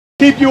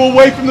keep you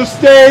away from the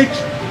stage.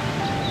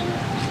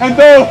 And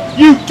though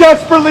you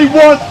desperately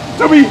want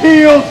to be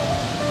healed,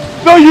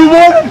 though you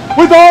want it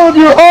with all of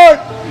your heart,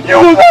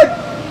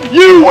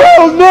 you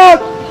will not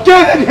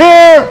get it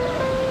here.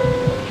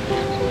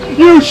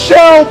 You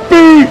shall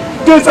be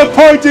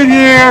disappointed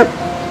here.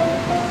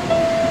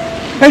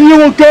 And you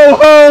will go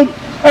home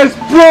as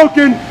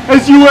broken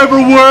as you ever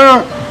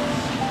were.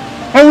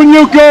 And when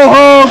you go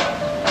home,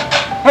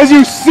 as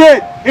you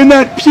sit in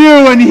that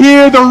pew and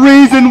hear the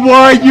reason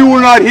why you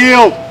were not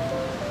healed,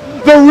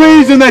 the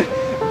reason that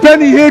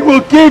Benny Hinn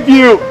will give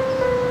you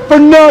for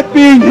not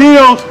being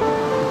healed,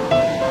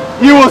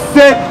 you will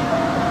sit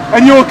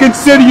and you will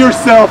consider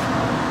yourself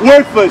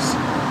worthless.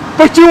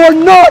 But you are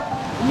not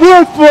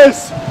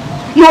worthless.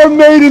 You are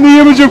made in the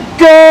image of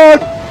God.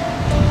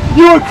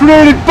 You are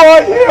created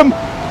by Him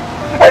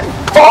and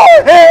for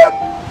Him.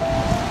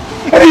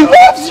 And He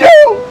loves you.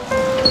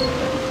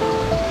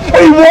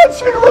 And He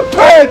wants you to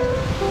repent.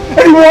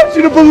 And He wants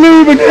you to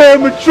believe in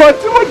Him and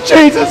trust in what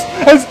Jesus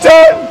has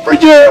done for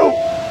you.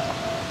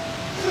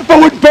 But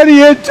when Benny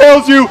Hinn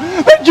tells you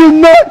that you're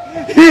not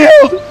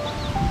healed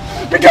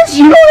because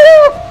you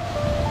don't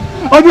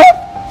have enough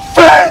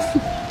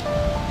faith,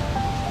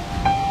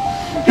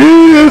 he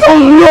is a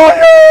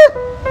liar!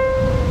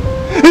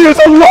 He is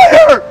a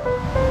liar!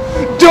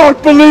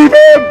 Don't believe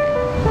him!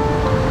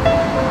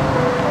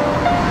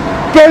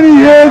 Benny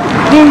Hinn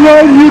will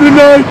lie to you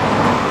tonight,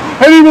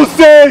 and he will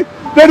say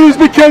that it is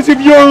because of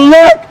your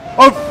lack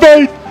of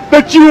faith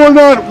that you are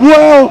not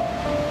well.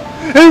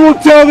 He will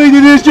tell thee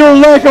that it is your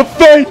lack of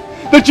faith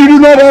that you do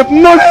not have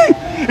money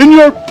in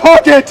your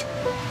pocket,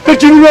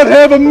 that you do not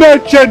have a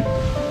mansion,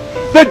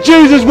 that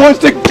Jesus wants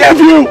to give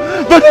you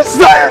the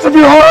desires of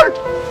your heart.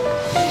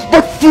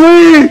 But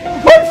flee,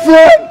 my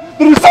friend,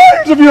 the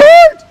desires of your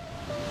heart.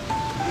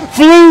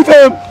 Flee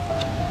them.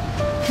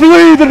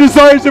 Flee the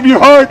desires of your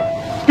heart,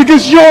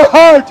 because your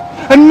heart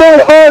and my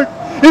heart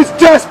is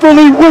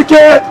desperately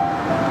wicked.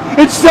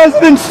 It says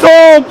it in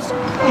Psalms.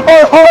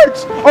 Our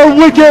hearts are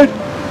wicked.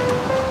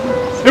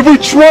 If we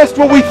trust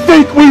what we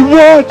think we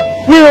want,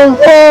 we are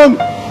wrong.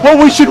 What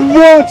we should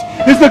want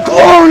is the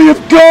glory of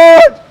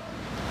God.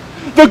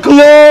 The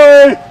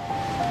glory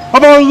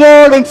of our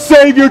Lord and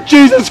Savior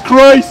Jesus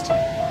Christ.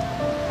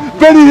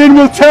 Benny Hinn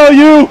will tell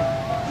you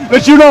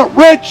that you're not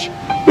rich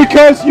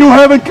because you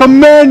haven't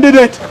commanded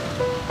it.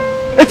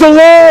 It's a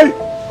lie.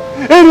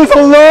 It is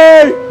a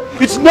lie.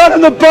 It's not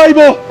in the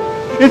Bible.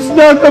 It's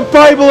not in the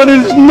Bible, and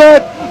it is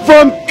not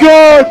from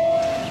God.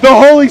 The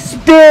Holy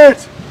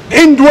Spirit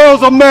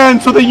indwells a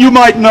man so that you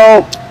might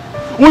know.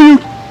 Will you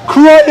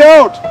cry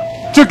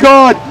out to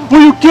God?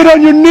 Will you get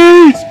on your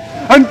knees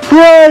and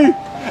pray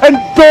and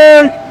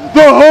beg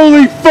the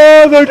Holy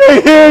Father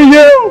to hear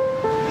you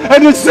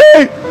and to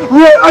say,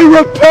 I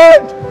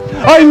repent.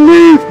 I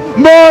leave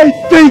my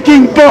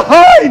thinking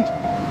behind.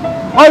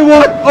 I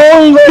want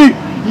only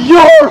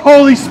your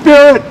Holy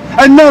Spirit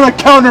and not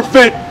a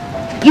counterfeit.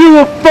 You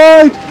will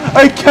find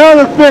a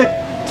counterfeit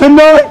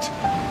tonight.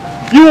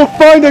 You will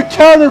find a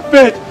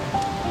counterfeit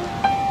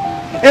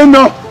in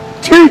the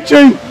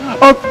teaching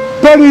of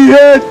Benny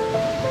Hinn.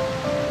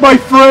 My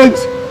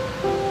friends,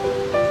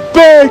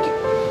 beg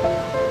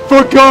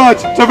for God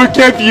to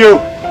forgive you.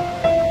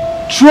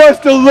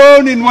 Trust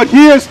alone in what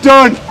He has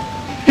done.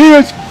 He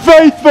is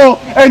faithful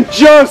and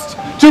just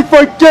to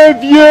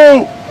forgive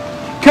you.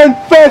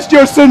 Confess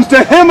your sins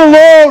to Him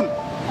alone.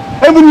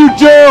 And when you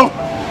do,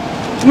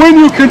 when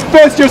you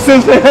confess your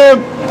sins to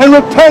Him and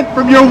repent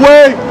from your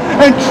way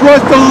and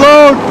trust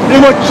alone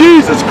in what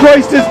Jesus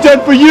Christ has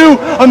done for you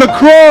on the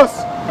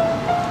cross,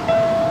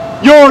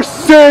 your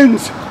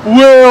sins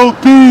will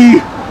be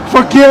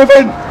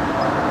forgiven.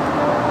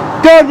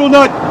 God will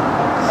not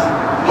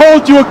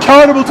hold you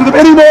accountable to them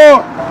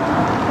anymore.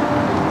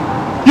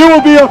 You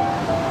will be a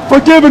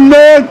forgiven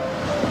man,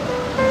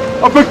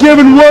 a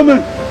forgiven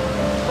woman.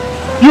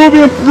 You will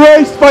be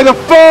embraced by the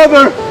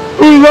Father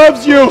who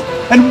loves you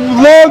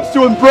and longs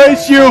to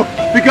embrace you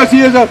because He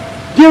has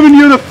given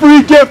you the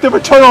free gift of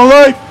eternal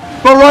life.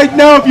 But right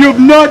now, if you have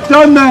not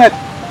done that,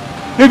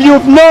 if you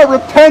have not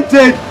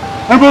repented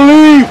and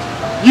believed,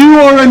 you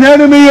are an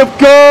enemy of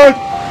God.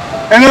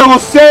 And I will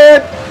say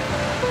it,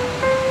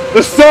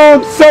 the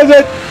Psalm says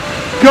it,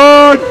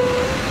 God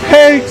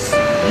hates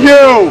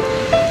you.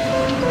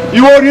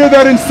 You won't hear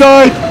that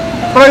inside,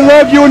 but I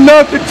love you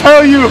enough to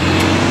tell you,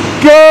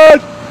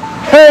 God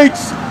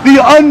hates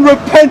the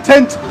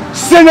unrepentant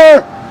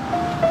sinner.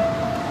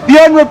 The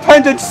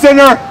unrepentant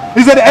sinner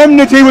is at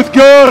enmity with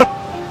God.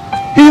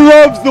 He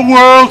loves the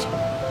world.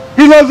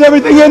 He loves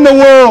everything in the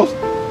world.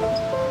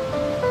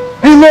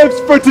 He lives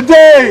for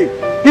today.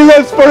 He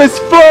lives for his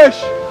flesh.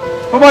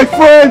 But my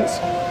friends,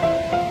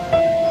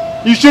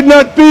 you should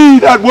not be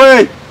that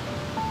way.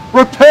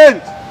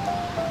 Repent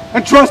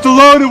and trust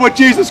alone in what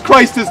Jesus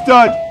Christ has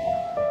done.